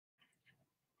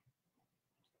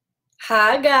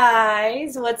Hi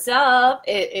guys, what's up?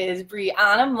 It is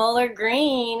Brianna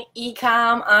Muller-Green,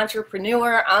 e-com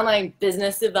entrepreneur, online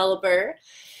business developer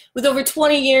with over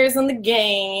 20 years in the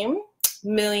game,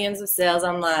 millions of sales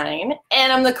online,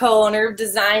 and I'm the co-owner of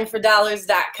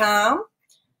DesignForDollars.com.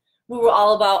 We were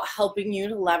all about helping you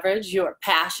to leverage your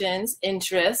passions,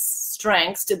 interests,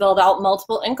 strengths to build out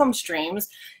multiple income streams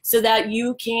so that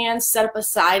you can set up a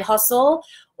side hustle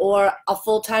or a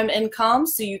full-time income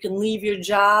so you can leave your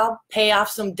job, pay off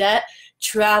some debt,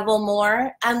 travel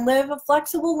more, and live a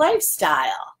flexible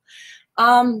lifestyle.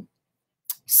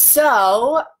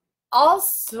 So all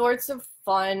sorts of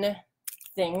fun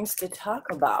things to talk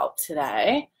about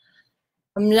today.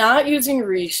 I'm not using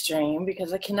Restream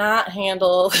because I cannot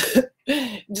handle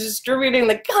distributing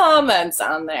the comments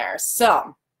on there.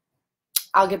 So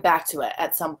I'll get back to it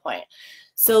at some point.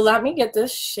 So let me get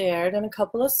this shared in a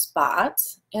couple of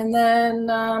spots, and then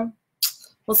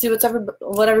we'll see what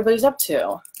everybody's up to.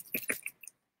 All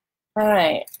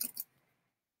right.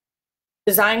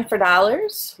 Design for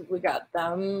Dollars. We got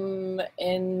them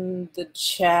in the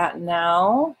chat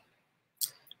now.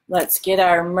 Let's get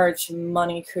our merch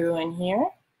money crew in here.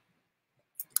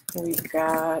 We've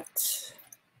got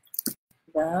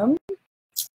them.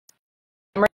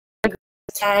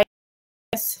 Tag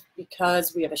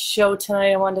because we have a show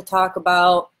tonight I wanted to talk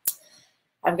about.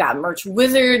 I've got Merch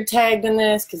Wizard tagged in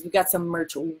this because we got some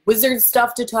Merch Wizard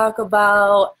stuff to talk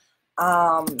about.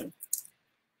 D4D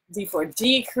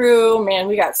crew, man,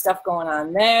 we got stuff going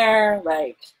on there.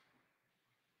 Like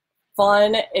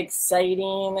fun,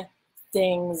 exciting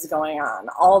things going on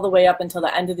all the way up until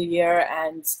the end of the year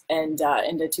and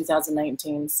into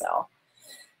 2019. So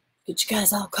get you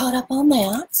guys all caught up on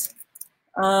that.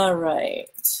 All right.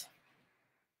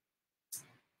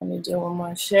 Let me do one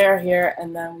more share here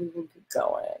and then we will be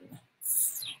going.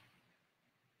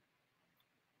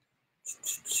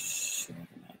 Share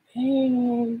my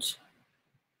page.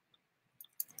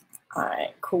 All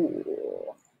right,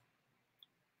 cool.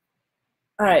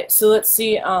 All right, so let's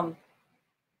see.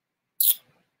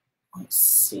 Let's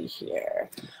see here.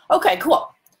 Okay,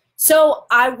 cool. So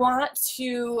I want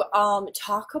to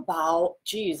talk about,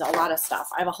 geez, a lot of stuff.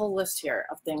 I have a whole list here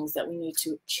of things that we need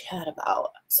to chat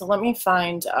about. So let me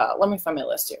find my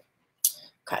list here.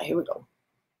 Okay, here we go.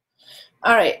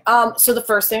 All right. So the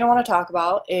first thing I want to talk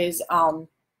about is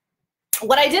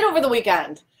what I did over the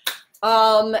weekend.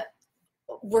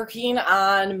 Working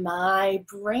on my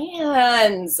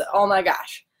brands. Oh my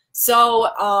gosh. So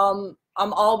I'm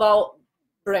all about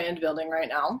brand building right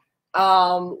now.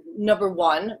 Number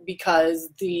one, because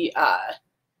the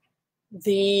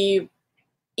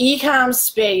e-com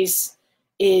space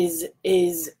is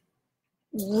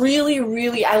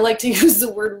really, I like to use the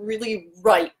word really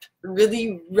ripe,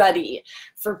 really ready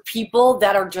for people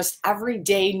that are just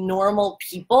everyday normal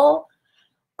people.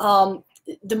 The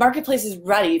marketplace is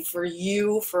ready for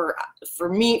you, for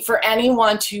me, for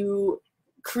anyone to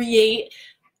create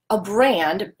a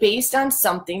brand based on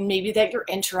something maybe that you're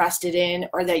interested in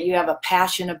or that you have a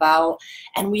passion about.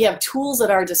 And we have tools at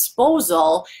our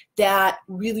disposal that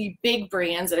really big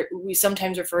brands that we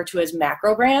sometimes refer to as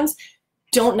macro brands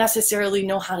don't necessarily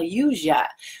know how to use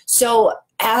yet. So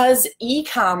as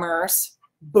e-commerce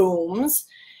booms,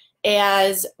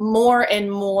 as more and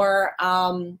more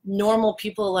normal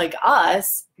people like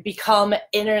us become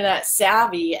internet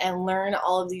savvy and learn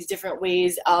all of these different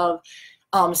ways of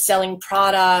selling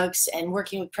products and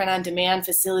working with print-on-demand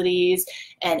facilities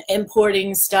and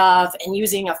importing stuff and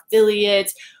using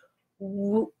affiliates,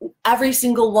 every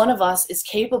single one of us is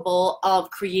capable of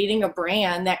creating a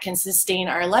brand that can sustain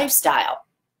our lifestyle.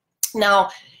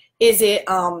 Now, is it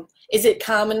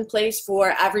commonplace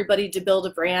for everybody to build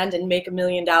a brand and make $1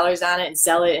 million on it and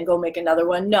sell it and go make another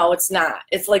one? No, it's not.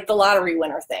 It's like the lottery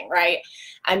winner thing, right?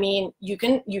 I mean, you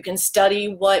can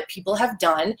study what people have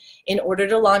done in order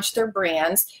to launch their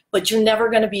brands, but you're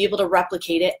never going to be able to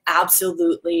replicate it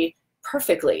absolutely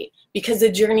perfectly because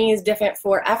the journey is different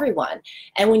for everyone.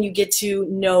 And when you get to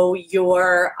know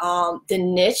your the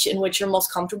niche in which you're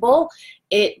most comfortable,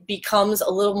 it becomes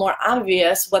a little more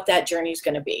obvious what that journey is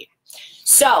going to be.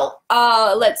 So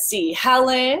let's see,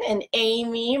 Helen and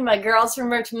Amy, my girls from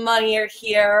Merch Money, are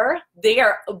here. They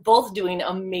are both doing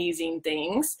amazing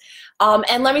things.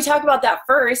 And let me talk about that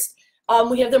first.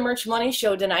 We have the Merch Money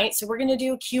show tonight, so we're going to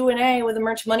do a Q&A with the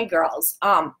Merch Money girls.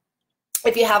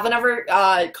 If you haven't ever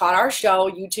caught our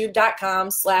show,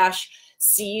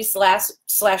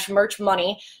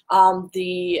 youtube.com/c/merchmoney.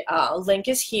 The link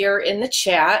is here in the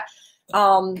chat.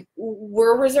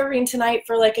 We're reserving tonight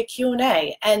for like a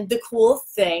Q&A. And the cool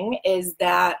thing is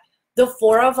that The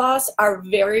four of us are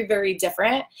very, very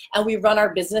different, and we run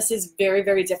our businesses very,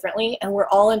 very differently, and we're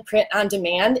all in print on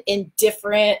demand in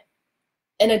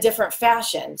a different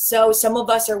fashion. So some of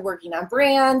us are working on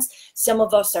brands, some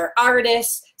of us are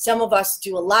artists, some of us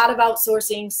do a lot of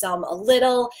outsourcing, some a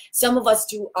little, some of us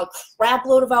do a crap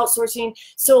load of outsourcing.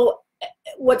 So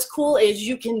what's cool is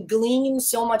you can glean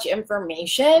so much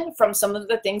information from some of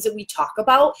the things that we talk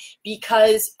about,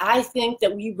 because I think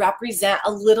that we represent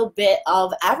a little bit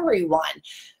of everyone,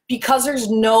 because there's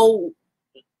no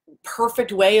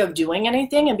perfect way of doing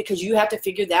anything, and because you have to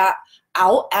figure that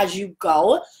out as you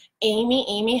go.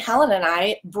 Amy, Helen, and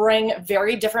I bring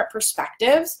very different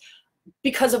perspectives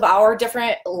because of our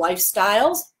different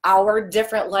lifestyles, our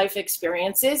different life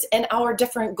experiences, and our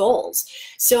different goals.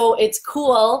 So it's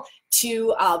cool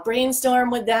to brainstorm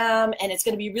with them, and it's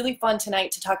going to be really fun tonight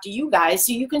to talk to you guys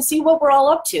so you can see what we're all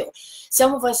up to.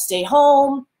 Some of us stay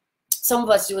home. Some of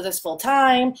us do this full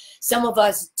time. Some of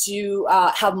us do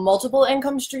have multiple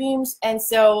income streams. And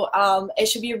so it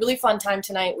should be a really fun time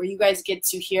tonight where you guys get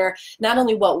to hear not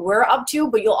only what we're up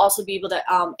to, but you'll also be able to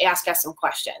ask us some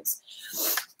questions.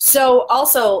 So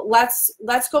also let's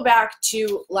go back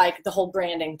to like the whole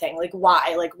branding thing. Like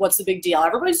why? Like what's the big deal?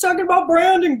 Everybody's talking about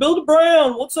branding, build a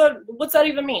brand. What's that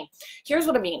even mean? Here's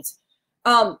what it means.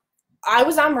 I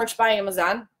was on Merch by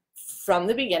Amazon from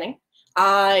the beginning.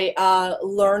 I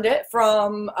learned it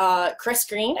from Chris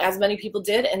Green, as many people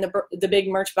did, in the big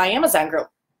Merch by Amazon group.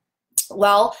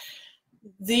 Well,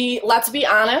 let's be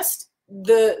honest,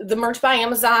 the Merch by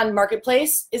Amazon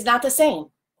marketplace is not the same,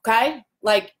 okay?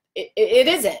 Like, it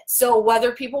isn't. So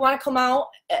whether people want to come out,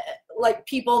 like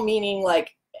people meaning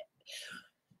like,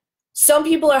 some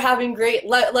people are having great,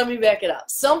 let me back it up.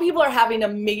 Some people are having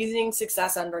amazing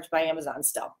success on Merch by Amazon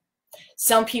still.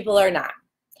 Some people are not.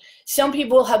 Some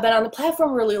people have been on the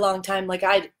platform a really long time, like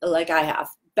I have,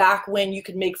 back when you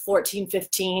could make $14,000,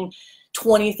 $15,000,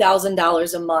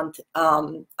 $20,000 a month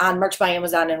on Merch by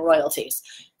Amazon and royalties.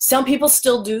 Some people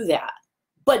still do that,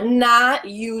 but not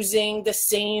using the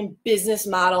same business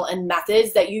model and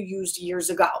methods that you used years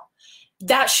ago.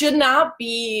 That should not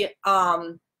be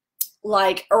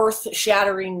like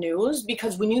earth-shattering news,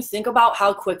 because when you think about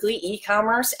how quickly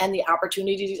e-commerce and the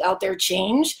opportunities out there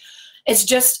change, it's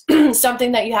just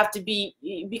something that you have to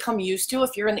become used to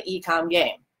if you're in the e-com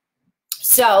game.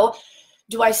 So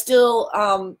do I still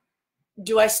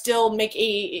make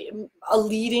a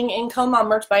leading income on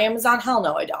Merch by Amazon? Hell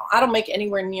no, I don't. I don't make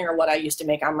anywhere near what I used to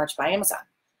make on Merch by Amazon.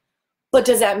 But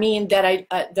does that mean that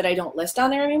I don't list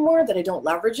on there anymore, that I don't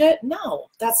leverage it? No,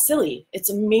 that's silly. It's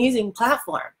an amazing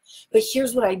platform. But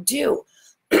here's what I do.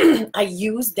 I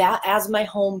use that as my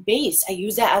home base. I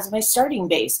use that as my starting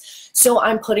base. So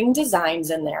I'm putting designs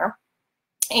in there,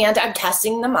 and I'm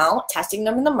testing them out, testing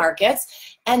them in the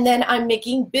markets, and then I'm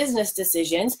making business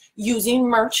decisions using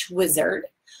Merch Wizard,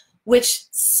 which,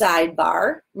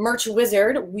 sidebar, Merch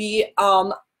Wizard, we've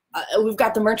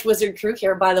got the Merch Wizard crew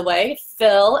here, by the way,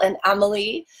 Phil and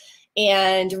Emily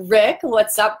and Rick.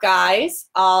 What's up, guys?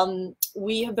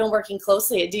 We have been working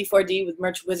closely at D4D with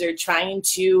Merch Wizard, trying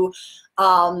to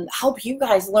help you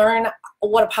guys learn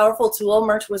what a powerful tool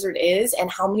Merch Wizard is and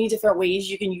how many different ways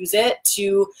you can use it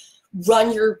to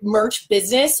run your merch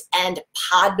business and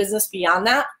pod business beyond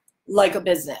that like a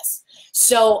business.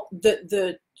 So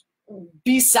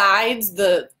besides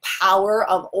the power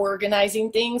of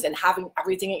organizing things and having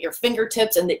everything at your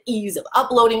fingertips and the ease of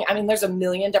uploading, I mean, there's a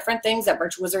million different things that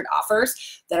Merch Wizard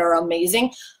offers that are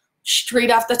amazing.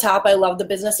 Straight off the top, I love the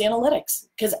business analytics,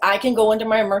 because I can go into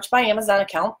my Merch by Amazon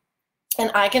account and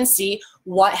I can see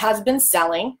what has been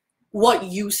selling, what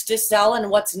used to sell, and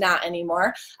what's not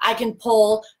anymore. I can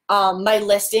pull my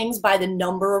listings by the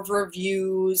number of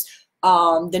reviews,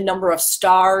 the number of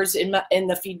stars in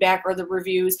the feedback or the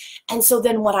reviews. And so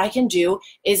then what I can do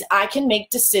is I can make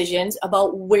decisions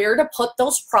about where to put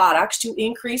those products to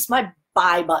increase my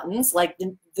buy buttons, like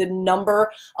the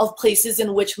number of places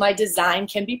in which my design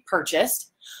can be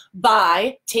purchased,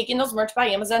 by taking those Merch by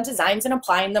Amazon designs and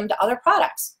applying them to other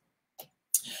products.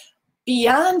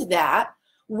 Beyond that,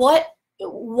 what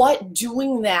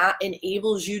doing that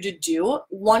enables you to do,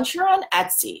 once you're on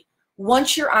Etsy,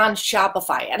 once you're on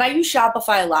Shopify, and I use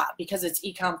Shopify a lot because it's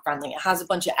e-com friendly. It has a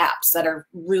bunch of apps that are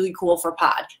really cool for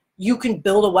pod. You can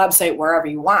build a website wherever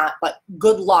you want, but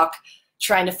good luck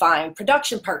trying to find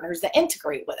production partners that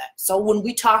integrate with it. So when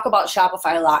we talk about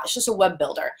Shopify a lot, it's just a web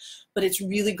builder, but it's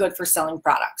really good for selling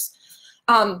products.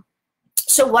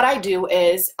 So what I do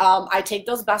is I take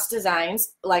those best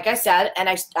designs, like I said, and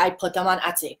I put them on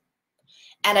Etsy,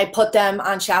 and I put them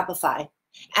on Shopify,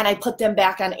 and I put them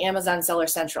back on Amazon Seller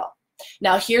Central.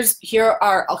 Now here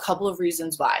are a couple of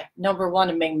reasons why. Number one,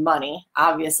 to make money,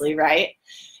 obviously, right?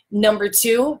 Number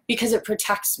two, because it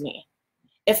protects me.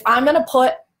 If I'm gonna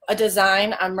put a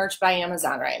design on Merch by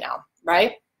Amazon right now,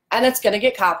 right? And it's gonna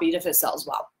get copied if it sells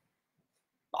well.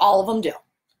 All of them do.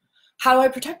 How do I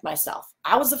protect myself?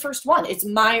 I was the first one. It's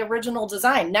my original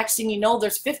design. Next thing you know,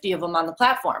 there's 50 of them on the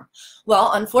platform.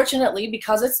 Well, unfortunately,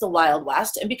 because it's the Wild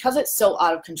West and because it's so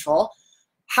out of control,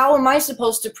 how am I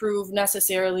supposed to prove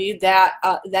necessarily that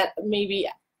that maybe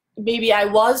I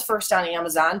was first on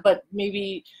Amazon, but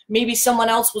maybe someone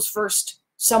else was first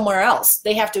somewhere else?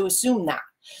 They have to assume that.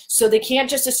 So they can't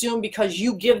just assume because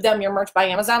you give them your Merch by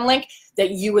Amazon link that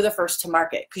you were the first to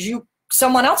market, because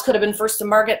someone else could have been first to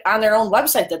market on their own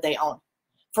website that they own,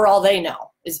 for all they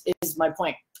know, is my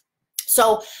point.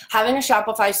 So having a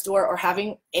Shopify store or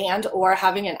having an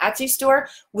Etsy store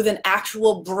with an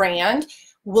actual brand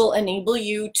will enable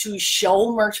you to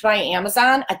show Merch by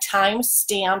Amazon a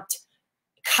time-stamped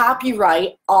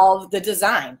copyright of the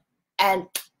design, and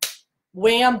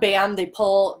wham bam, they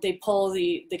pull the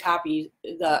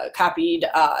copied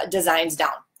designs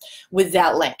down with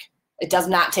that link. It does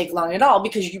not take long at all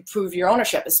because you prove your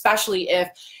ownership, especially if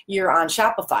you're on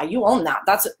Shopify. You own that.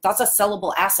 That's a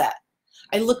sellable asset.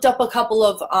 I looked up a couple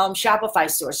of Shopify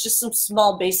stores, just some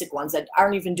small basic ones that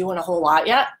aren't even doing a whole lot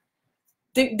yet.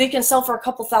 They can sell for a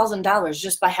couple $1,000s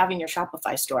just by having your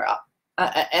Shopify store up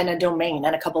and a domain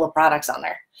and a couple of products on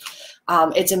there.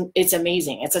 It's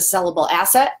amazing. It's a sellable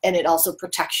asset, and it also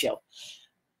protects you.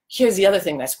 Here's the other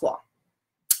thing that's cool.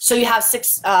 So you have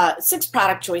six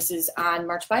product choices on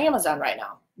Merch by Amazon right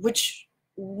now, which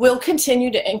will continue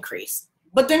to increase,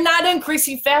 but they're not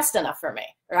increasing fast enough for me,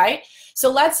 right? So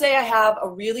let's say I have a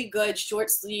really good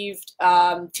short-sleeved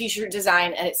t-shirt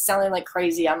design and it's selling like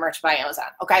crazy on Merch by Amazon.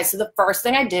 Okay, so the first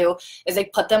thing I do is I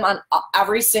put them on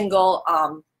every single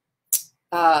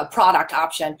product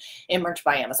option in Merch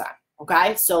by Amazon.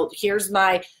 Okay, so here's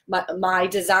my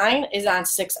design is on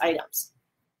 6 items.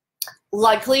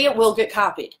 Likely it will get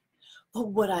copied. But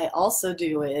what I also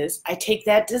do is I take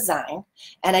that design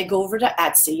and I go over to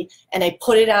Etsy and I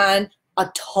put it on a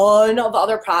ton of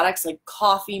other products like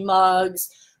coffee mugs,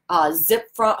 zip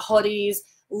front hoodies,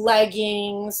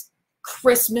 leggings,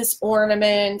 Christmas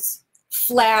ornaments,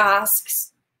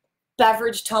 flasks,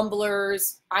 beverage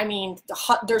tumblers. I mean,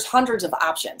 there's hundreds of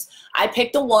options. I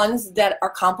pick the ones that are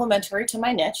complementary to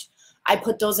my niche. I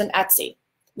put those in Etsy.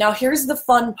 Now here's the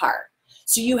fun part.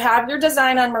 So you have your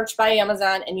design on Merch by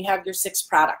Amazon and you have your 6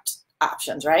 product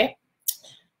options, right?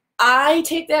 I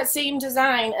take that same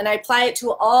design and I apply it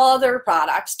to other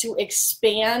products to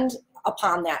expand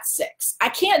upon that 6. I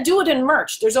can't do it in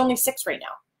Merch. There's only 6 right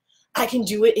now. I can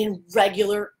do it in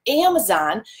regular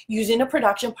Amazon using a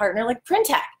production partner like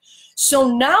Printac. So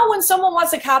now when someone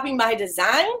wants to copy my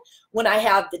design, when I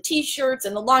have the t-shirts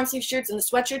and the long sleeve shirts and the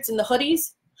sweatshirts and the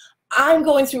hoodies, I'm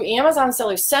going through Amazon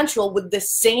Seller Central with the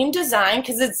same design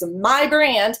because it's my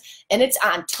brand, and it's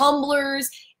on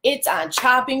tumblers, it's on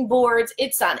chopping boards,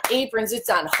 it's on aprons, it's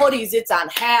on hoodies, it's on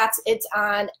hats, it's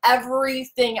on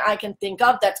everything I can think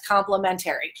of that's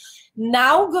complimentary.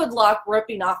 Now good luck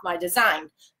ripping off my design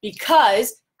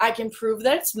because I can prove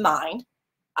that it's mine.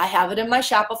 I have it in my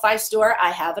Shopify store, I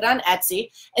have it on Etsy,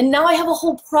 and now I have a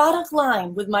whole product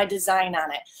line with my design on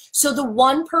it. So the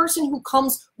one person who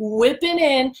comes whipping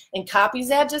in and copies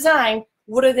that design,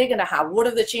 what are they gonna have? What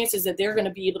are the chances that they're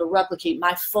gonna be able to replicate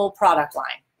my full product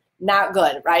line? Not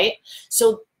good, right?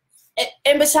 So,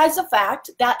 and besides the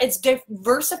fact that it's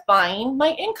diversifying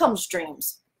my income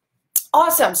streams.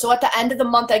 Awesome, so at the end of the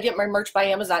month, I get my Merch by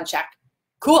Amazon check.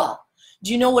 Cool.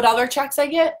 Do you know what other checks I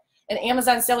get? An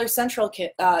Amazon Seller Central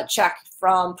check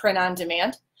from Print on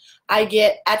Demand. I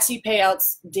get Etsy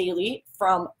payouts daily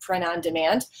from Print on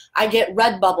Demand. I get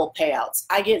Redbubble payouts.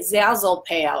 I get Zazzle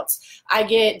payouts. I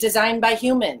get Designed by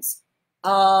Humans.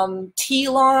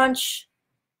 T-Launch.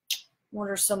 What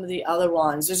are some of the other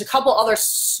ones? There's a couple other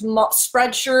small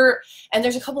Spreadshirt, and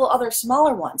there's a couple of other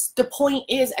smaller ones. The point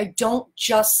is I don't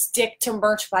just stick to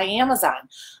Merch by Amazon.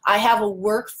 I have a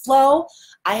workflow,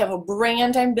 I have a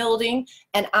brand I'm building,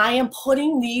 and I am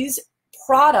putting these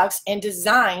products and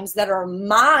designs that are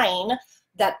mine,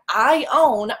 that I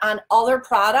own, on other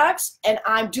products, and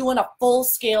I'm doing a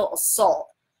full-scale assault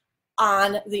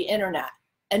on the internet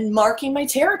and marking my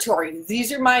territory.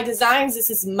 These are my designs, this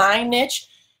is my niche.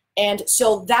 And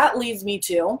so that leads me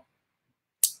to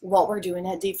what we're doing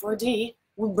at D4D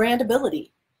with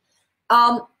Brandability.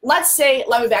 Let's say,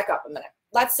 let me back up a minute.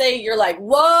 Let's say you're like,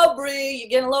 whoa, Bree, you're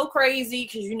getting a little crazy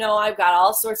because you know I've got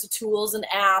all sorts of tools and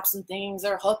apps and things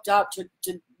that are hooked up to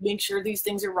make sure these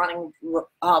things are running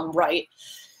right.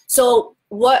 So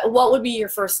what would be your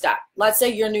first step? Let's say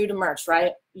you're new to merch,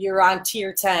 right? You're on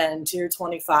tier 10, tier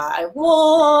 25,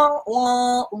 wah,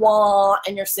 wah, wah,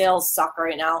 and your sales suck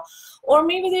right now. Or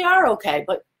maybe they are okay,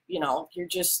 but you know, you're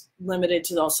just limited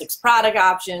to those 6 product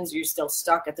options. You're still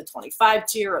stuck at the 25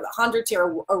 tier or the 100 tier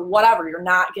or whatever. You're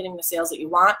not getting the sales that you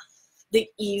want. The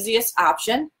easiest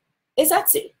option is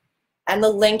Etsy. And the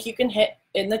link you can hit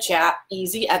in the chat,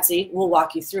 Easy Etsy, will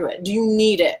walk you through it. Do you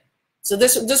need it? So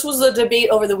this was the debate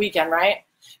over the weekend, right?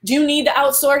 Do you need to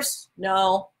outsource?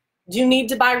 No. Do you need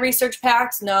to buy research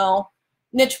packs? No.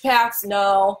 Niche packs?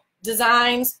 No.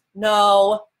 Designs?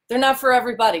 No. They're not for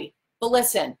everybody. But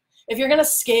listen, if you're going to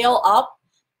scale up,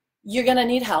 you're going to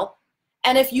need help.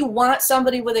 And if you want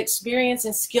somebody with experience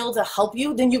and skill to help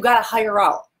you, then you got to hire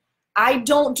out. I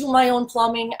don't do my own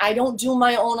plumbing. I don't do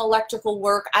my own electrical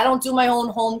work. I don't do my own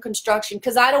home construction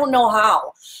because I don't know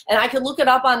how. And I could look it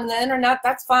up on the internet.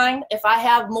 That's fine. If I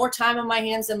have more time on my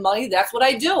hands than money, that's what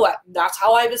I do. That's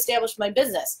how I've established my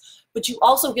business. But you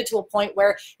also get to a point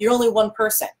where you're only one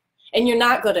person and you're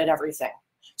not good at everything.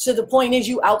 So the point is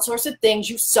you outsource the things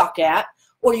you suck at,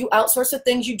 or you outsource the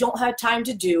things you don't have time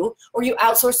to do, or you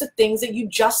outsource the things that you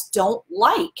just don't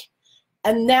like.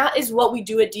 And that is what we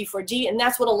do at D4D, and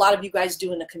that's what a lot of you guys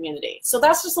do in the community. So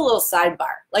that's just a little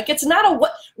sidebar. Like, it's not a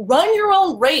run your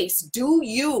own race. Do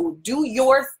you. Do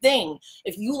your thing.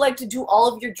 If you like to do all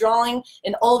of your drawing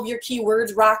and all of your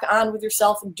keywords, rock on with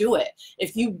yourself and do it.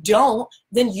 If you don't,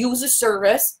 then use a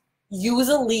service, use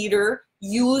a leader,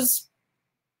 use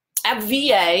a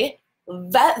VA,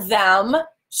 vet them,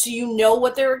 so you know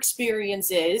what their experience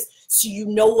is, so you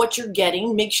know what you're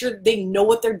getting. Make sure they know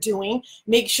what they're doing.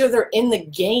 Make sure they're in the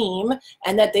game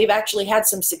and that they've actually had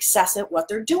some success at what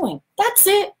they're doing. That's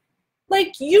it.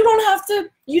 Like, you don't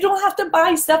have to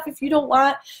buy stuff if you don't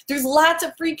want. There's lots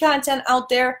of free content out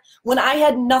there. When I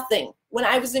had nothing, when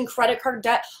I was in credit card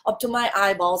debt up to my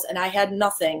eyeballs and I had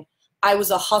nothing, I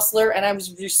was a hustler and I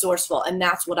was resourceful, and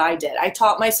that's what I did. I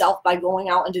taught myself by going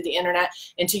out into the internet,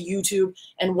 into YouTube,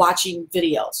 and watching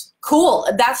videos. Cool,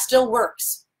 that still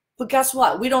works. But guess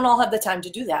what? We don't all have the time to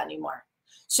do that anymore.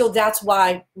 So that's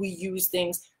why we use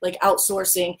things like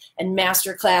outsourcing and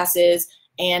master classes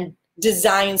and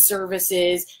design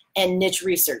services and niche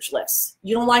research lists.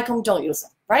 You don't like them, don't use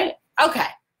them, right? Okay,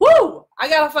 woo! I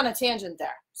got off on a tangent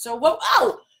there. So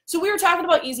so we were talking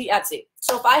about Easy Etsy.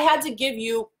 So if I had to give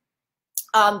you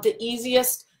the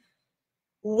easiest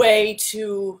way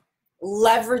to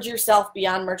leverage yourself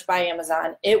beyond Merch by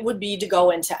Amazon, it would be to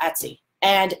go into Etsy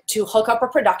and to hook up a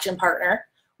production partner,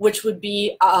 which would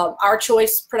be our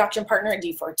choice production partner at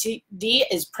D4D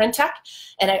is Printech.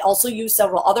 And I also use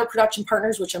several other production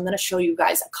partners, which I'm going to show you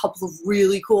guys a couple of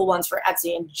really cool ones for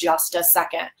Etsy in just a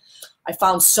second. I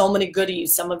found so many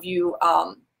goodies. Some of you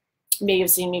may have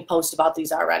seen me post about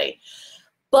these already.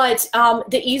 But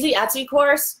the Easy Etsy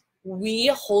course, we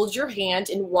hold your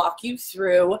hand and walk you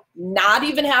through not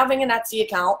even having an Etsy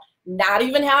account, not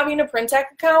even having a Printech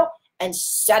account, and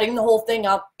setting the whole thing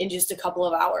up in just a couple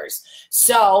of hours.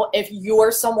 So if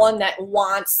you're someone that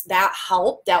wants that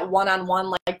help, that one-on-one,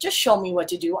 like, just show me what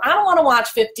to do. I don't want to watch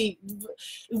 50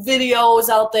 videos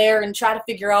out there and try to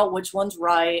figure out which one's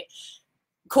right.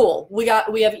 Cool, we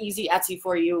have Easy Etsy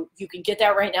for you. You can get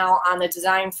that right now on the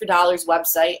Design for Dollars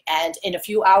website, and in a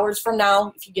few hours from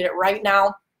now, if you get it right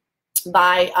now,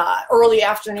 by early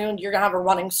afternoon, you're gonna have a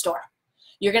running store.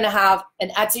 You're gonna have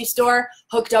an Etsy store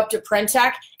hooked up to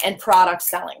Printech and product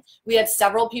selling. We had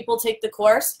several people take the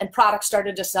course and products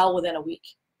started to sell within a week.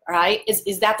 All right,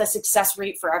 is that the success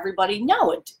rate for everybody?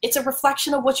 No, it's a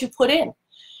reflection of what you put in.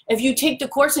 If you take the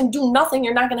course and do nothing,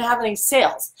 you're not gonna have any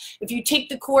sales. If you take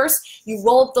the course, you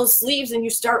roll up those sleeves and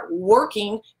you start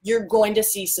working, you're going to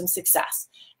see some success.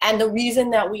 And the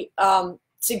reason that we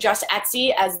suggest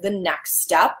Etsy as the next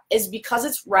step is because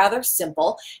it's rather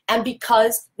simple, and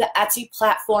because the Etsy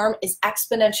platform is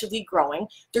exponentially growing.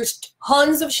 There's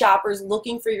tons of shoppers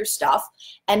looking for your stuff,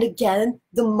 and again,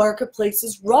 the marketplace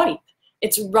is ripe.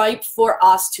 It's ripe for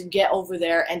us to get over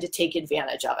there and to take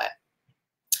advantage of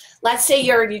it. Let's say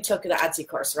you already took the Etsy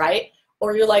course, right?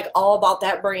 Or you're like all about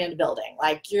that brand building,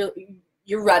 like you're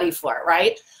ready for it,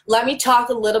 right? Let me talk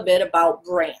a little bit about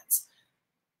brands.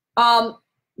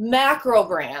 Macro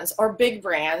brands or big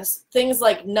brands, things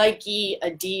like Nike,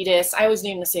 Adidas, I always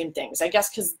name the same things, I guess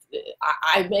because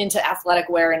I'm into athletic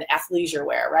wear and athleisure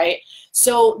wear, right?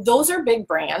 So those are big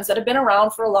brands that have been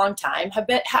around for a long time,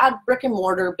 had brick and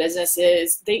mortar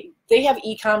businesses. They have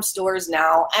e-com stores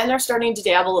now, and they're starting to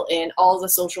dabble in all the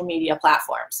social media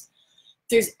platforms.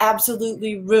 There's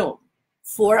absolutely room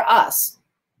for us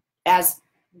as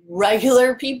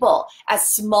regular people, as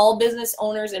small business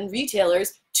owners and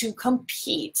retailers, to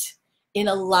compete in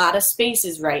a lot of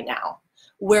spaces right now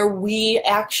where we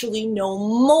actually know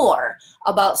more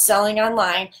about selling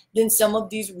online than some of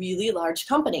these really large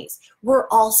companies. We're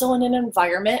also in an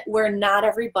environment where not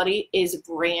everybody is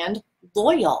brand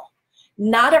loyal.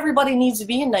 Not everybody needs to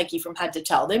be in Nike from head to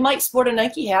toe. They might sport a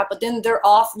Nike hat, but then they're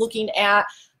off looking at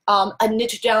a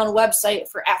niche down website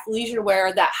for athleisure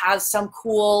wear that has some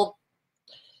cool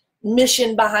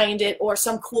mission behind it or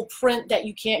some cool print that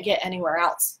you can't get anywhere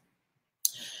else.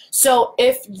 So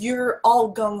if you're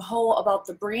all gung-ho about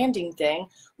the branding thing,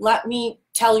 let me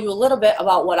tell you a little bit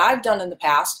about what I've done in the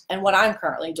past and what I'm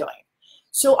currently doing.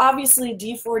 So obviously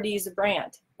D4D is a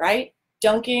brand, right?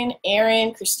 Duncan,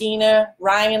 Aaron, Christina,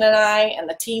 Ryan, and I, and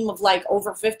the team of like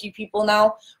over 50 people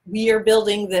now, we are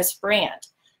building this brand.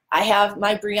 I have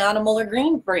my Brianna Muller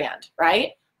Green brand,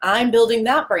 right? I'm building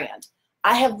that brand.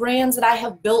 I have brands that I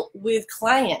have built with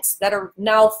clients that are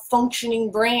now functioning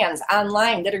brands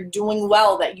online that are doing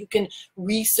well, that you can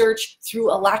research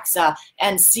through Alexa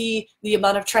and see the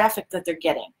amount of traffic that they're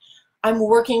getting. I'm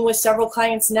working with several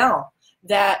clients now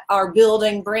that are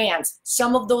building brands.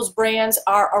 Some of those brands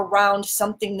are around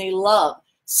something they love.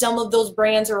 Some of those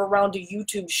brands are around a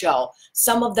YouTube show.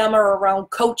 Some of them are around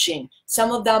coaching.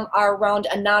 Some of them are around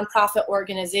a nonprofit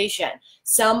organization.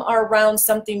 Some are around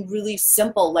something really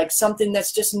simple, like something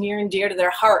that's just near and dear to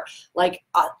their heart, like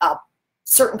a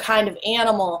certain kind of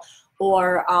animal,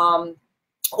 or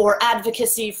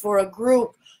advocacy for a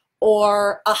group,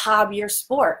 or a hobby or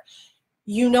sport.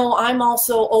 You know, I'm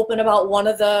also open about one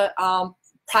of the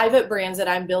private brands that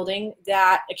I'm building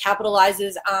that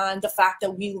capitalizes on the fact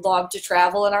that we love to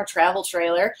travel in our travel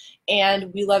trailer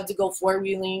and we love to go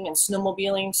four-wheeling and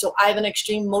snowmobiling. So I have an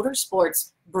extreme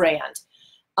motorsports brand.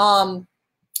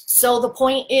 So the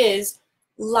point is,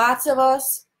 lots of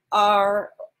us are,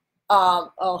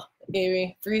 oh,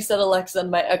 Amy, reset Alexa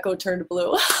and my Echo turned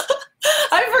blue.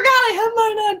 I forgot I have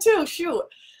mine on too, shoot.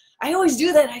 I always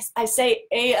do that. I say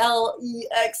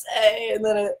Alexa and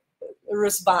then it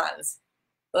responds.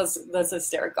 That's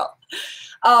hysterical.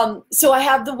 So I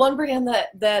have the one brand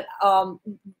that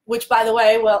which, by the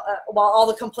way, well, while all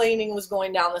the complaining was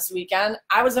going down this weekend,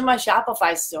 I was in my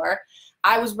Shopify store.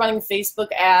 I was running Facebook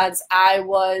ads. I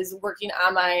was working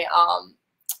on my,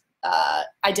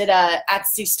 I did a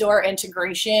Etsy store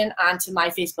integration onto my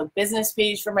Facebook business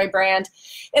page for my brand.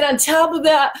 And on top of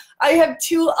that, I have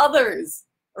two others,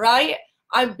 right?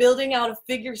 I'm building out a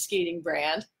figure skating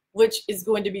brand, which is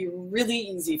going to be really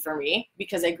easy for me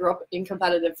because I grew up in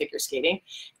competitive figure skating.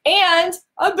 And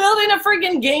I'm building a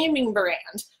friggin' gaming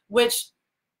brand, which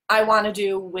I want to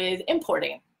do with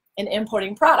importing and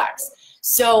importing products.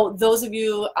 So those of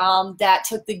you that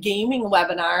took the gaming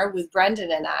webinar with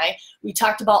Brendon and I, we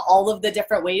talked about all of the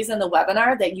different ways in the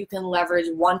webinar that you can leverage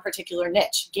one particular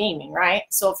niche, gaming, right?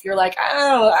 So if you're like,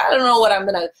 I don't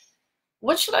know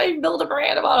what should I build a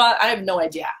brand about? I have no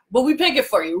idea. But we pick it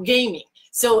for you, gaming.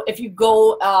 So if you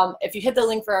go, if you hit the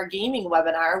link for our gaming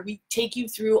webinar, we take you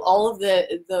through all of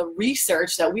the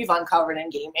research that we've uncovered in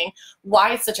gaming,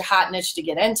 why it's such a hot niche to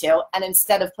get into, and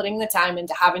instead of putting the time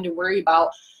into having to worry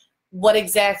about what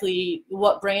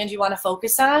brand you want to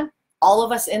focus on, all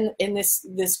of us in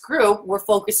this group, we're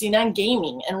focusing on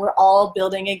gaming, and we're all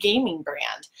building a gaming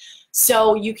brand.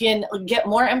 So you can get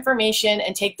more information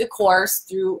and take the course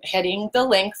through hitting the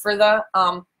link for the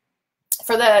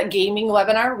gaming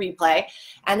webinar replay.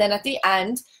 And then at the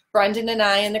end, Brendon and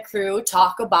I and the crew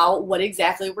talk about what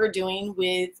exactly we're doing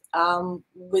with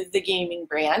the gaming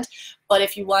brand. But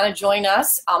if you want to join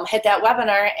us, hit that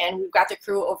webinar, and we've got the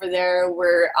crew over there.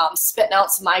 We're spitting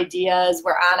out some ideas.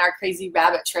 We're on our crazy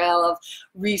rabbit trail of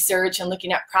research and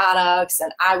looking at products.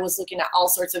 And I was looking at all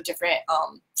sorts of different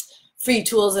free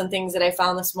tools and things that I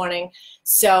found this morning.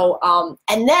 So,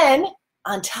 and then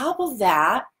on top of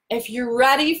that, if you're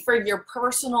ready for your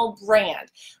personal brand,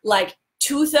 like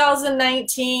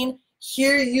 2019,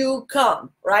 here you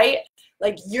come, right?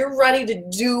 Like you're ready to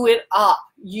do it up.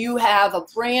 You have a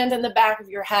brand in the back of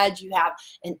your head. You have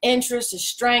an interest, a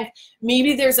strength.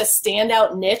 Maybe there's a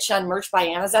standout niche on Merch by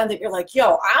Amazon that you're like,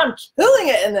 yo, I'm killing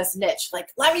it in this niche. Like,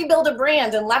 let me build a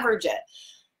brand and leverage it.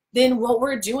 Then what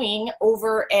we're doing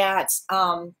over at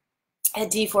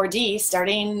D4D,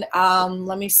 starting,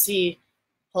 let me see,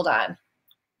 hold on.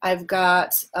 I've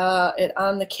got it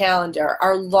on the calendar.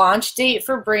 Our launch date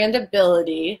for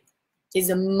Brandability is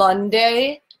a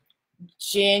Monday,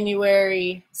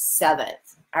 January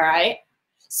 7th, all right?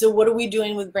 So what are we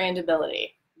doing with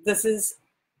Brandability? This is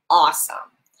awesome.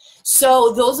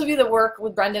 So those of you that work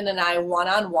with Brendon and I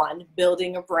one-on-one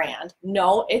building a brand,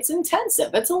 know it's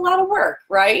intensive. It's a lot of work,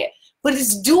 right? But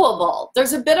it's doable.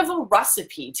 There's a bit of a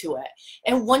recipe to it.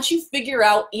 And once you figure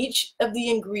out each of the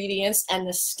ingredients and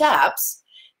the steps,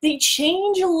 they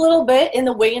change a little bit in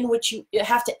the way in which you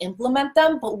have to implement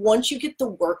them. But once you get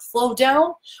the workflow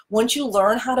down, once you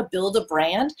learn how to build a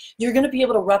brand, you're going to be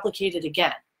able to replicate it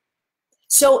again.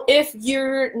 So if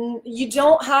you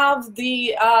don't have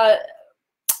the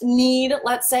need,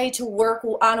 let's say, to work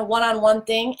on a one-on-one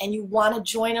thing and you want to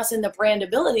join us in the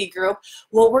Brandability group,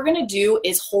 what we're going to do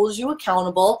is hold you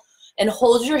accountable and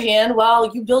hold your hand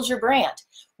while you build your brand.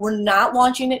 We're not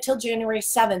launching it till January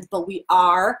 7th, but we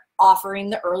are offering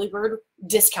the early bird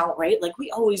discount rate, like we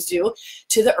always do,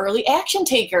 to the early action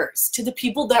takers, to the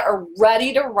people that are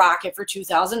ready to rock it for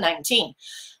 2019.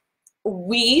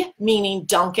 We, meaning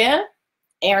Duncan,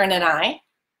 Aaron and I,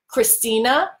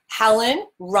 Christina, Helen,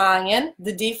 Ryan,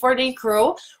 the D4D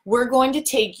crew, we're going to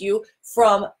take you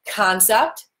from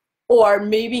concept, or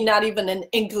maybe not even an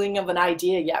inkling of an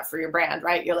idea yet for your brand,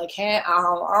 right? You're like, hey,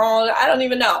 I don't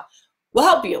even know. We'll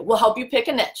help you. We'll help you pick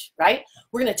a niche, right?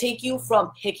 We're going to take you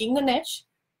from picking the niche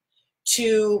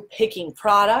to picking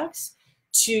products,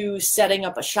 to setting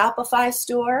up a Shopify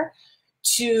store,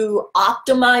 to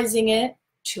optimizing it,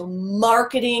 to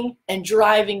marketing and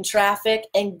driving traffic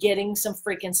and getting some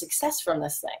freaking success from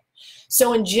this thing.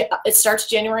 So it starts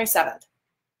January 7th.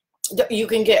 You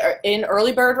can get in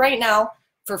early bird right now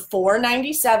for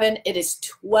 $497. It is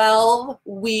 12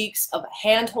 weeks of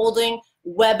hand-holding,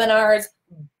 webinars,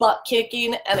 butt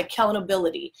kicking, and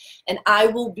accountability. And I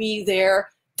will be there.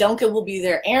 Duncan will be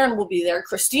there. Aaron will be there.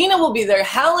 Christina will be there.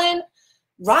 Helen,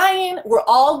 Ryan, we're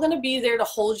all going to be there to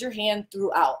hold your hand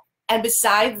throughout. And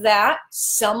besides that,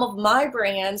 some of my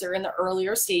brands are in the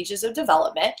earlier stages of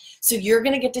development. So you're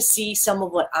going to get to see some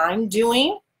of what I'm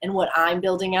doing and what I'm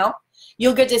building out.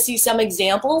 You'll get to see some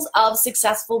examples of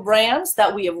successful brands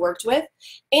that we have worked with.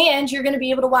 And you're going to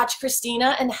be able to watch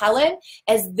Christina and Helen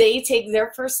as they take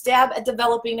their first stab at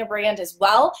developing a brand as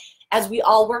well, as we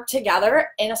all work together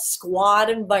in a squad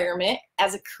environment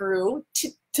as a crew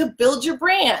to build your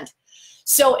brand.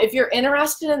 So if you're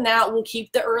interested in that, we'll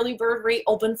keep the early bird rate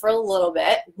open for a little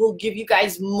bit. We'll give you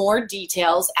guys more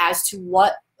details as to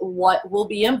what will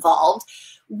be involved.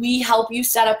 We help you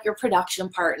set up your production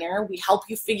partner. We help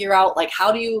you figure out, like,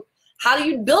 how do you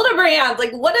build a brand?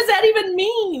 Like, what does that even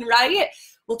mean, right?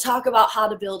 We'll talk about how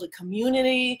to build a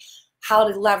community, how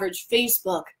to leverage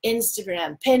Facebook,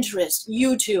 Instagram, Pinterest,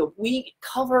 YouTube. We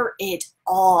cover it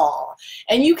all.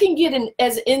 And you can get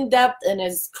as in-depth and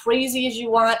as crazy as you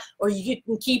want, or you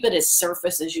can keep it as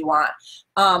surface as you want.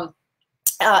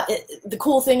 The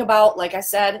cool thing about, like I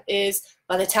said, is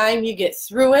by the time you get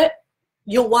through it,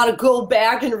 you'll want to go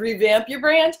back and revamp your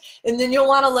brand, and then you'll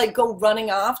want to, like, go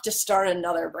running off to start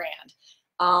another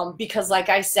brand. Because, like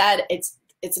I said, it's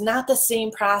not the same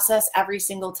process every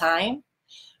single time,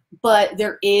 but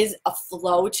there is a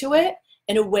flow to it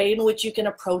and a way in which you can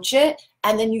approach it,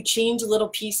 and then you change little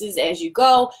pieces as you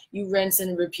go. You rinse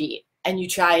and repeat, and you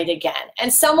try it again.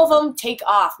 And some of them take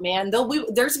off, man.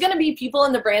 There's going to be people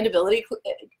in the Brandability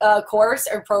course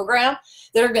or program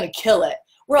that are going to kill it.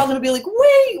 We're all going to be like,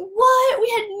 wait, what? We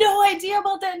had no idea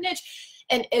about that niche.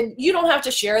 And you don't have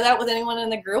to share that with anyone in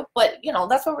the group, but, you know,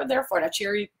 that's what we're there for, to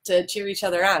cheer each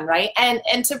other on, right?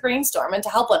 And to brainstorm and to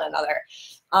help one another.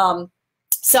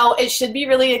 So it should be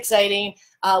really exciting.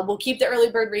 We'll keep the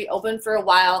early bird rate open for a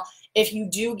while. If you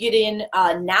do get in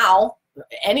now,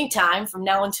 anytime from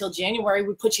now until January,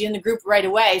 we put you in the group right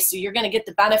away. So you're going to get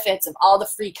the benefits of all the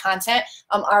free content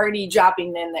I'm already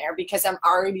dropping in there, because I'm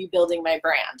already building my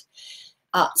brand.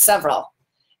 Several.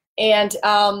 And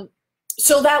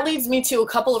so that leads me to a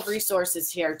couple of resources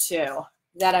here too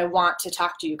that I want to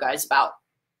talk to you guys about.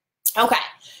 Okay,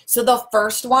 so the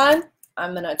first one,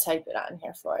 I'm going to type it on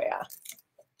here for you,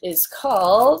 is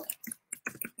called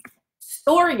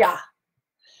Storia.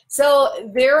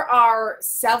 So there are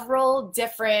several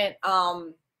different, I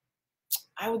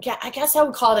guess I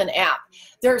would call it an app.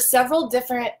 There are several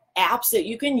different apps that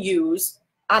you can use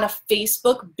on a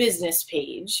Facebook business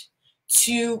page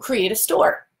to create a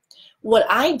store. What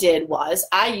I did was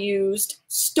I used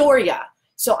Storia.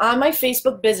 So on my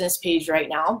Facebook business page right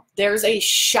now, there's a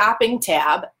shopping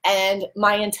tab, and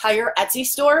my entire Etsy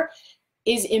store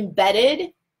is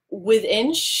embedded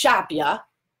within Shopia,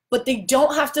 but they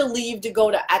don't have to leave to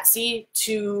go to Etsy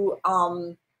to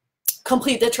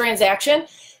complete the transaction.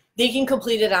 They can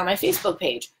complete it on my Facebook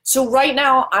page. So right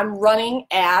now I'm running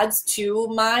ads to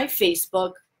my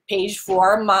Facebook page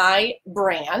for my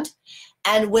brand,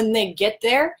 and when they get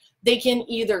there, they can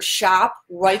either shop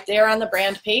right there on the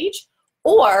brand page,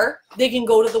 or they can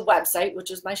go to the website,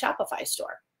 which is my Shopify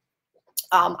store.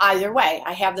 Either way,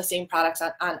 I have the same products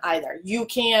on either. You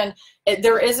can,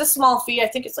 there is a small fee. I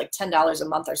think it's like $10 a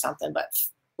month or something, but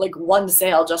like one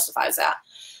sale justifies that.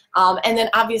 And then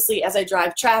obviously as I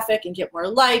drive traffic and get more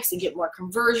likes and get more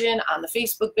conversion on the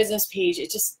Facebook business page,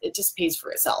 it just pays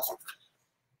for itself.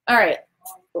 All right.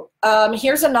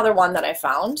 Here's another one that I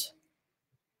found.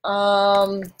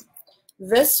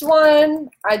 This one,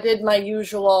 I did my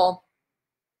usual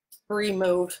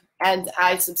remove and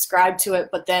I subscribed to it,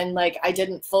 but then like I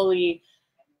didn't fully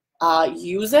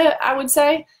use it, I would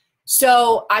say.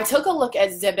 So I took a look at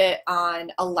Zibbit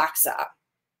on Alexa,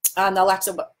 on the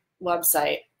Alexa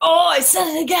website. Oh, I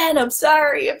said it again. I'm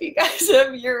sorry if you guys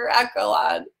have your echo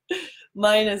on.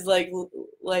 Mine is like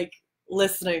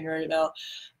listening right now.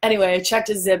 Anyway, I checked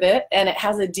a Zibbit and it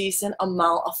has a decent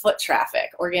amount of foot traffic,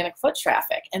 organic foot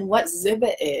traffic. And what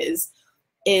Zibbit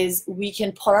is we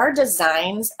can put our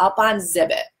designs up on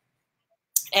Zibbit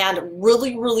and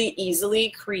really, really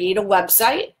easily create a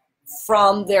website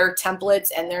from their templates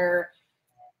and their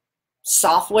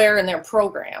software and their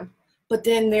program. But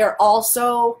then they're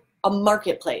also a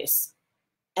marketplace.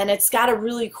 And it's got a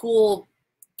really cool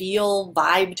feel,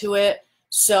 vibe to it.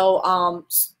 So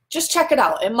just check it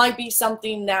out. It might be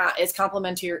something that is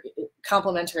complementary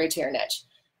to your niche.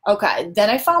 Okay, then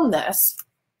I found this,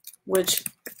 which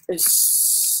is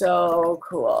so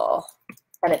cool.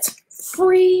 And it's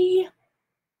free.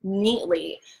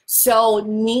 Neatly. So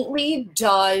Neatly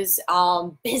does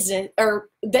business, or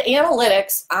the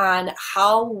analytics on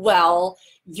how well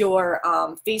your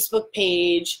Facebook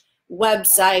page,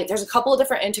 website, there's a couple of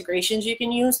different integrations you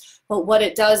can use, but what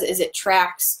it does is it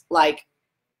tracks, like,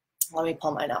 let me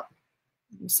pull mine up.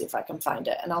 Let me see if I can find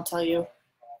it and I'll tell you.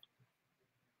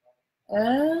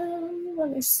 Let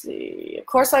me see. Of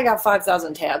course I got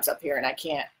 5,000 tabs up here and I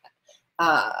can't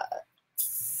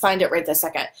find it right this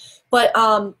second. But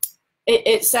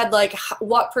it said like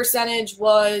what percentage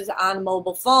was on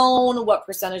mobile phone, what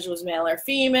percentage was male or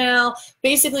female.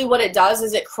 Basically what it does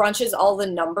is it crunches all the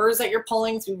numbers that you're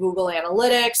pulling through Google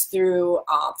Analytics, through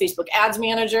Facebook Ads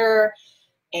Manager,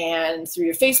 and through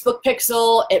your Facebook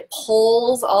pixel. It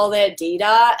pulls all that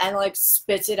data and like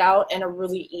spits it out in a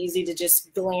really easy to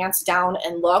just glance down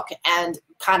and look and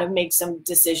kind of make some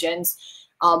decisions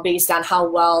based on how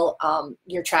well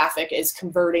your traffic is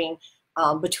converting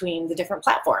between the different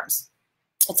platforms.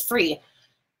 It's free.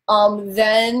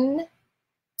 Then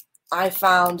I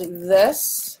found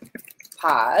this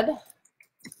pod,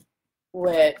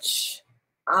 which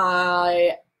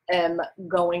I am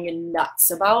going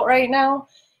nuts about right now.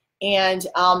 And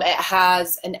it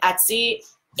has an Etsy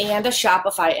and a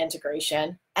Shopify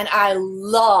integration. And I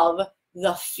love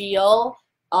the feel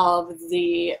of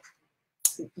the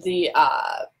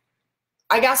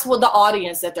I guess with the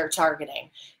audience that they're targeting.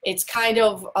 It's kind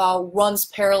of runs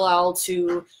parallel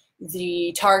to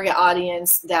the target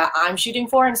audience that I'm shooting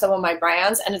for in some of my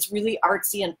brands, and it's really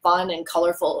artsy and fun and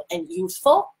colorful and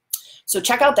youthful. So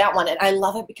check out that one, and I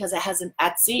love it because it has an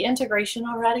Etsy integration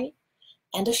already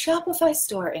and a Shopify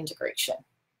store integration.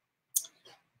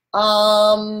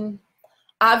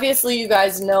 Obviously, you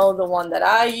guys know the one that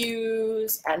I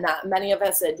use, and that many of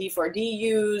us at D4D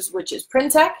use, which is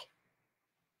Printech.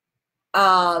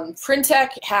 Printech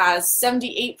has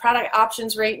 78 product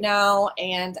options right now,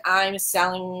 and I'm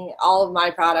selling all of my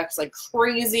products like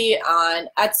crazy on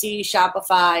Etsy,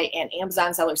 Shopify, and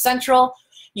Amazon Seller Central.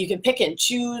 You can pick and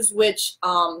choose which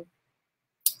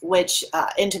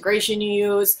integration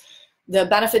you use. The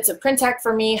benefits of Printech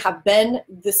for me have been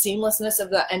the seamlessness of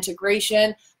the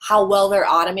integration, how well they're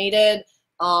automated,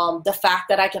 the fact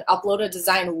that I can upload a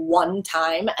design one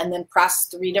time and then press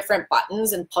 3 different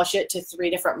buttons and push it to 3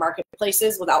 different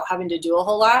marketplaces without having to do a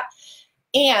whole lot,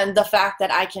 and the fact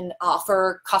that I can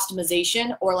offer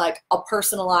customization or like a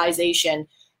personalization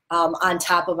on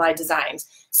top of my designs.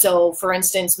 So for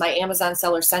instance, my Amazon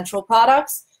Seller Central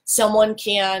products, someone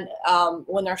can,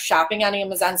 when they're shopping on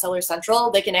Amazon Seller Central,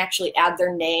 they can actually add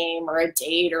their name or a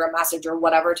date or a message or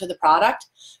whatever to the product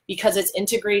because it's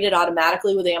integrated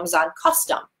automatically with Amazon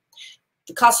Custom.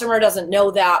 The customer doesn't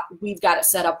know that. We've got it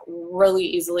set up really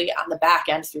easily on the back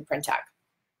end through Printech.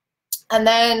 And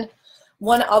then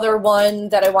one other one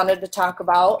that I wanted to talk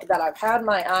about that I've had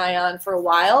my eye on for a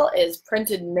while is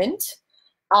Printed Mint.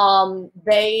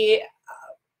 They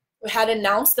had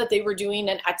announced that they were doing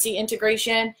an Etsy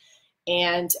integration,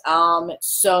 and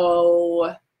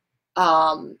so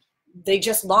they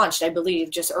just launched, I believe,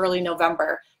 just early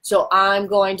November. So I'm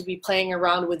going to be playing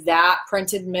around with that.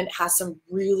 Printed Mint has some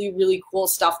really, really cool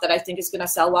stuff that I think is going to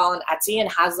sell well on Etsy,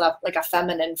 and has like a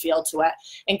feminine feel to it,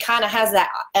 and kind of has that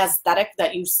aesthetic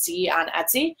that you see on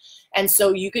Etsy. And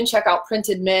so you can check out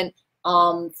Printed Mint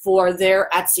for their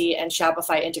Etsy and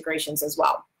Shopify integrations as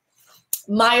well.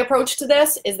 My approach to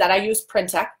this is that I use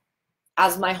Printech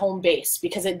as my home base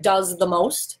because it does the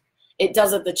most. It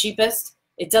does it the cheapest.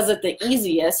 It does it the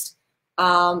easiest.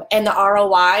 And the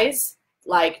ROIs,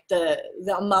 like the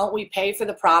amount we pay for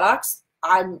the products,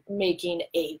 I'm making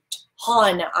a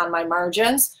ton on my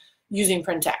margins using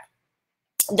Printech.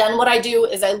 Then what I do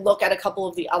is I look at a couple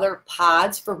of the other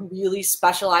pods for really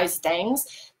specialized things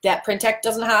that Printech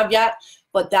doesn't have yet,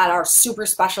 but that are super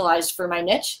specialized for my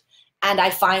niche. And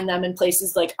I find them in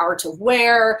places like Art of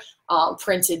Wear,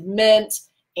 Printed Mint,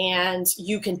 and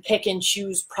you can pick and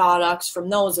choose products from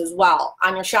those as well.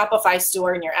 On your Shopify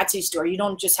store and your Etsy store, you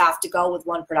don't just have to go with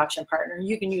one production partner.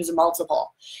 You can use a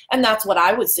multiple. And that's what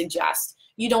I would suggest.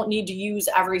 You don't need to use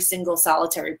every single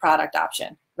solitary product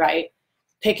option, right?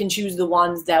 Pick and choose the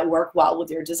ones that work well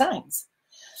with your designs.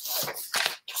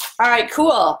 All right,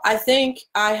 cool. I think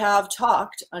I have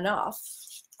talked enough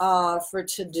for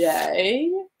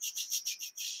today.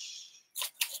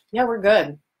 Yeah, we're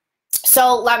good.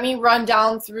 So let me run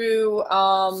down through,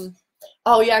 oh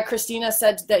yeah, Christina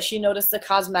said that she noticed the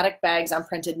cosmetic bags on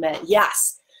Printed Mint.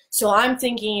 Yes. So I'm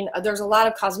thinking there's a lot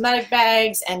of cosmetic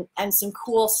bags and some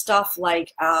cool stuff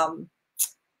like, I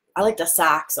like the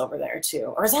socks over there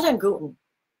too. Or is that on Guten?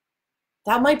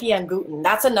 That might be on Guten.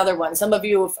 That's another one. Some of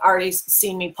you have already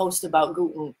seen me post about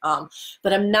Guten,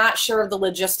 but I'm not sure of the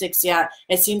logistics yet.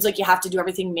 It seems like you have to do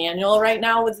everything manual right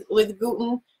now with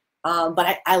Guten.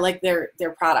 But I like their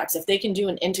products. If they can do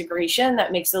an integration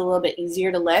that makes it a little bit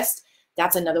easier to list,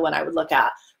 that's another one I would look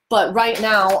at. But right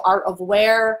now, Art of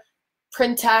Wear,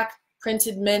 Printech,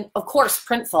 Printed Mint, of course,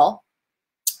 Printful.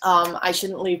 I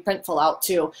shouldn't leave Printful out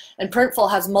too. And Printful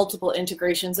has multiple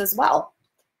integrations as well.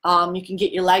 You can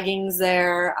get your leggings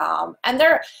there. And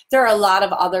there are a lot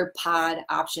of other pod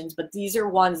options, but these are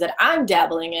ones that I'm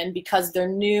dabbling in because they're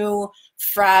new,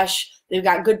 fresh. They've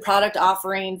got good product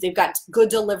offerings. They've got good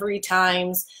delivery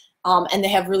times, and they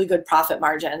have really good profit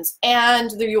margins.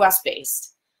 And they're US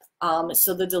based,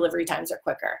 so the delivery times are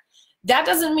quicker. That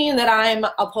doesn't mean that I'm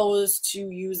opposed to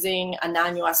using a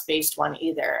non-US based one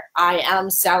either. I am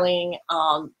selling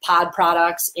pod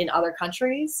products in other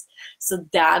countries, so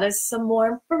that is some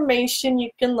more information you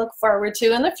can look forward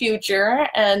to in the future,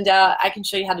 and I can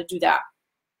show you how to do that.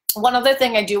 One other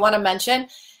thing I do want to mention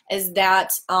is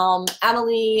that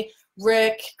Emily,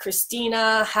 Rick,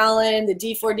 Christina, Helen, the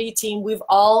D4D team, we've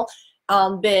all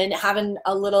been having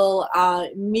a little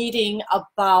meeting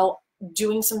about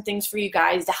doing some things for you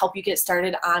guys to help you get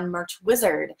started on Merch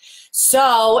Wizard.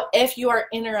 So if you are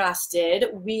interested,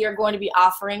 we are going to be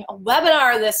offering a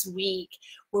webinar this week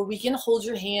where we can hold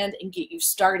your hand and get you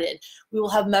started. We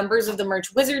will have members of the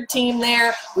Merch Wizard team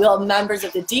there. We'll have members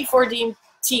of the D4D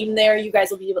team there. You guys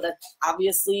will be able to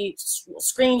obviously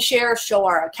screen share, show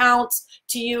our accounts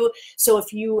to you. So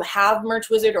if you have Merch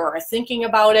Wizard or are thinking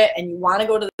about it and you want to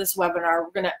go to this webinar,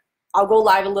 I'll go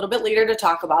live a little bit later to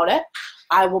talk about it.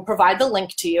 I will provide the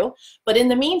link to you. But in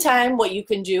the meantime, what you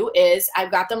can do is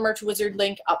I've got the Merch Wizard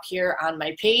link up here on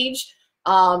my page.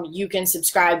 You can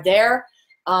subscribe there.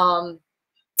 And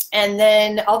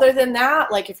then other than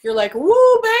that, like if you're like,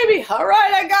 woo, baby, all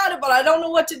right, I got it, but I don't know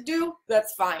what to do,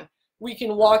 that's fine. We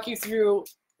can walk you through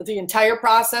the entire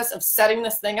process of setting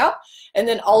this thing up and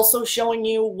then also showing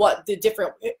you what the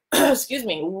different, excuse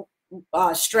me,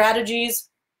 strategies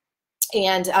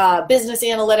and business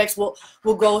analytics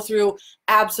will go through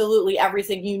absolutely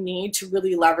everything you need to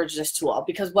really leverage this tool,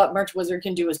 because what Merch Wizard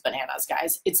can do is bananas,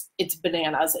 guys. It's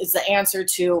bananas. It's the answer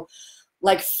to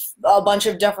like a bunch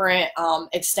of different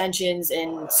extensions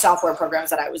and software programs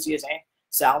that I was using.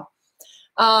 So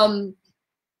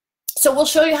so we'll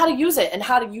show you how to use it and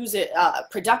how to use it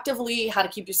productively, how to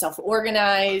keep yourself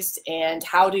organized, and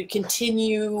how to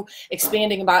continue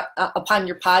expanding upon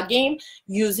your pod game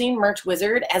using Merch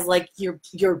Wizard as like your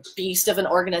beast of an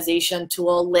organization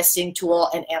tool, listing tool,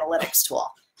 and analytics tool.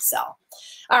 So,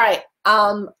 all right,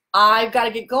 I've got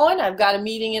to get going. I've got a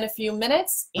meeting in a few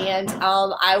minutes, and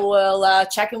I will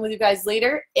check in with you guys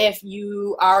later. If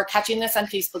you are catching this on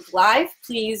Facebook Live,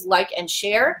 please like and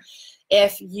share.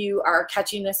 If you are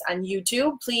catching this on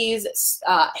YouTube, please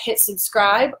hit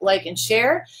subscribe, like, and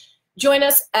share. Join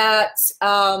us at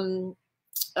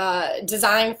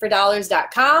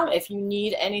designfordollars.com if you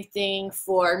need anything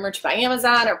for Merch by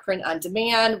Amazon or print on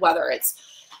demand, whether it's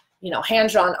you know,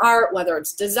 hand-drawn art, whether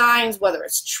it's designs, whether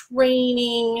it's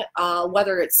training,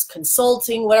 whether it's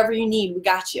consulting, whatever you need, we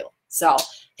got you. So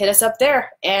hit us up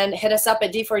there, and hit us up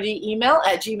at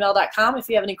d4demail@gmail.com if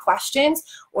you have any questions,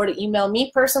 or to email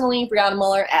me personally,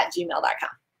 briannamuller@gmail.com.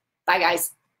 Bye,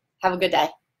 guys. Have a good day.